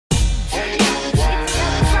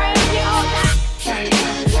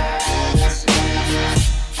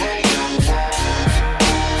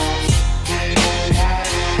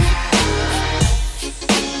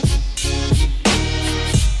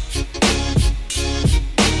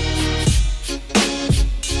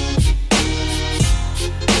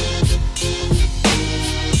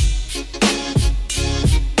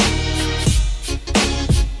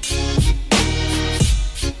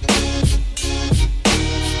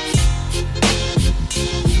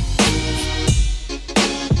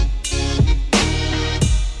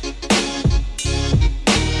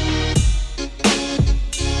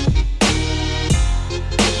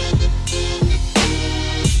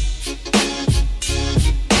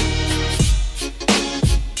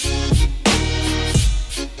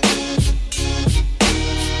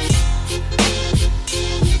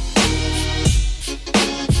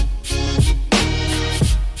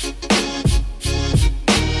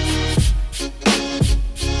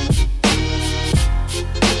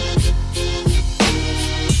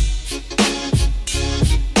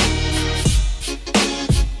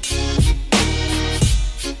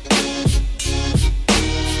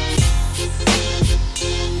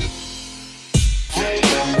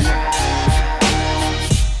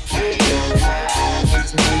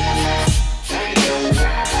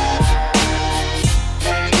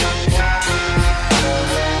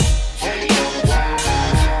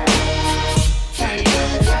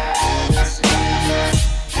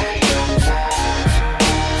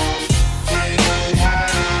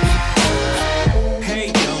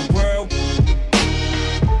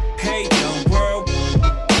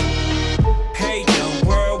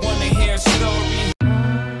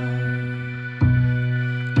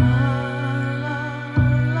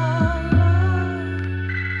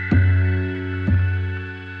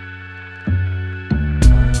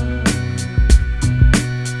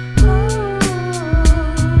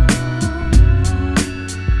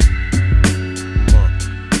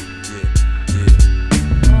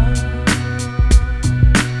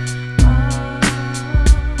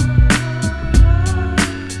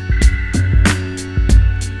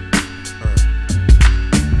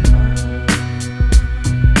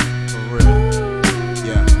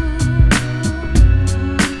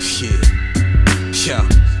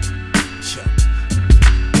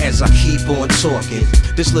talking.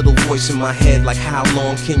 This little voice in my head like, how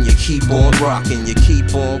long can you keep on rocking? You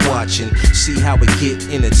keep on watching, see how it get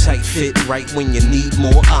in a tight fit right when you need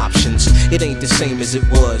more options. It ain't the same as it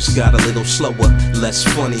was, got a little slower, less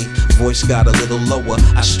funny, voice got a little lower.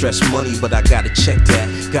 I stress money, but I gotta check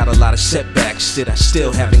that. Got a lot of setbacks that I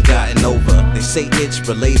still haven't gotten over. They say it's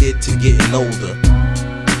related to getting older,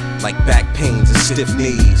 like back pains and stiff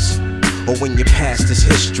knees, or when your past is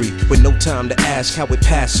history with no time to ask how it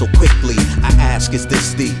passed so quickly. I ask, is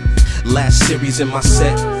this the last series in my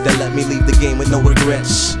set that let me leave the game with no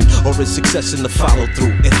regrets? Or is success in the follow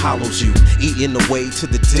through? It hollows you, eating away to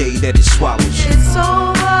the day that it swallows you. It's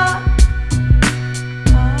over.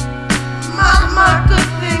 My good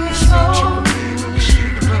thing is over.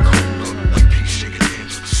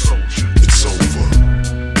 It's over.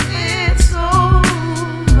 It's over.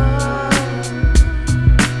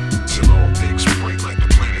 Till all things break like the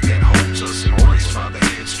planet that holds us. Embrace Father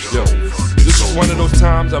Head's Jehovah. This is one of those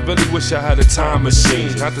times I really wish I had a time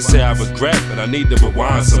machine. Not to say I regret, but I need to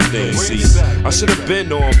rewind some things. See, I should have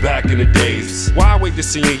been on back in the days. Why wait to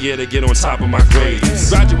senior year to get on top of my grades?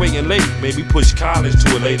 Graduating late made me push college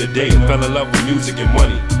to a later date. Fell in love with music and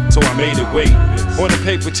money, so I made it wait. On the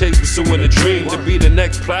paper chase, pursuing a dream to be the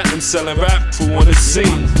next platinum selling rap crew on the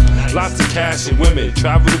scene. Lots of cash and women,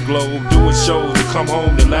 travel the globe, doing shows to come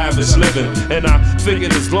home to lavish living. And I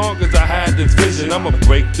figured as long as I had this vision, I'ma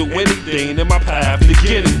break through anything in my path to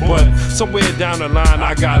get it. But somewhere down the line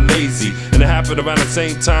I got lazy, and it happened around the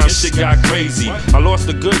same time shit got crazy. I lost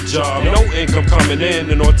a good job, no income coming in,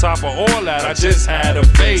 and on top of all that I just had a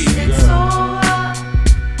baby. It's over.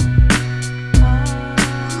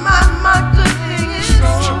 My good thing is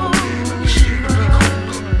over.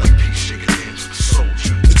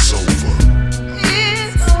 It's over.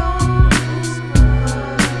 It's over.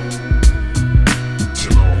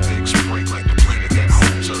 Till all things break like the planet that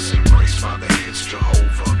holds us. Embrace Father Head's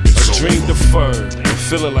Jehovah. A dream deferred, I'm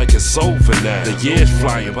feeling like it's over now. The years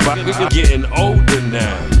flying by, I'm getting older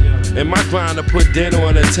now. And my grind to put dinner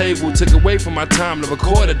on the table took away from my time to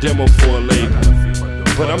record a demo for a label.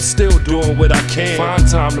 But I'm still doing what I can. Find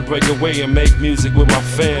time to break away and make music with my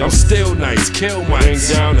fans. I'm still nice, kill my bring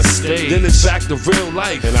down the stage. Then it's back to real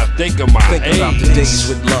life, and I think of my Think about the days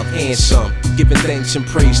with love and some, giving thanks and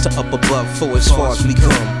praise to up above for as far as we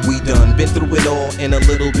come. We done been through it all and a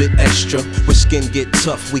little bit extra. When skin get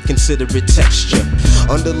tough, we consider it texture.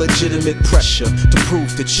 Under legitimate pressure to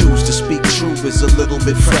prove to choose to speak true is a little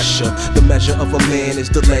bit fresher. The measure of a man is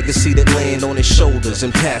the legacy that land on his shoulders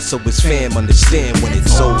and pass so his fam understand when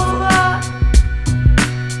it's over.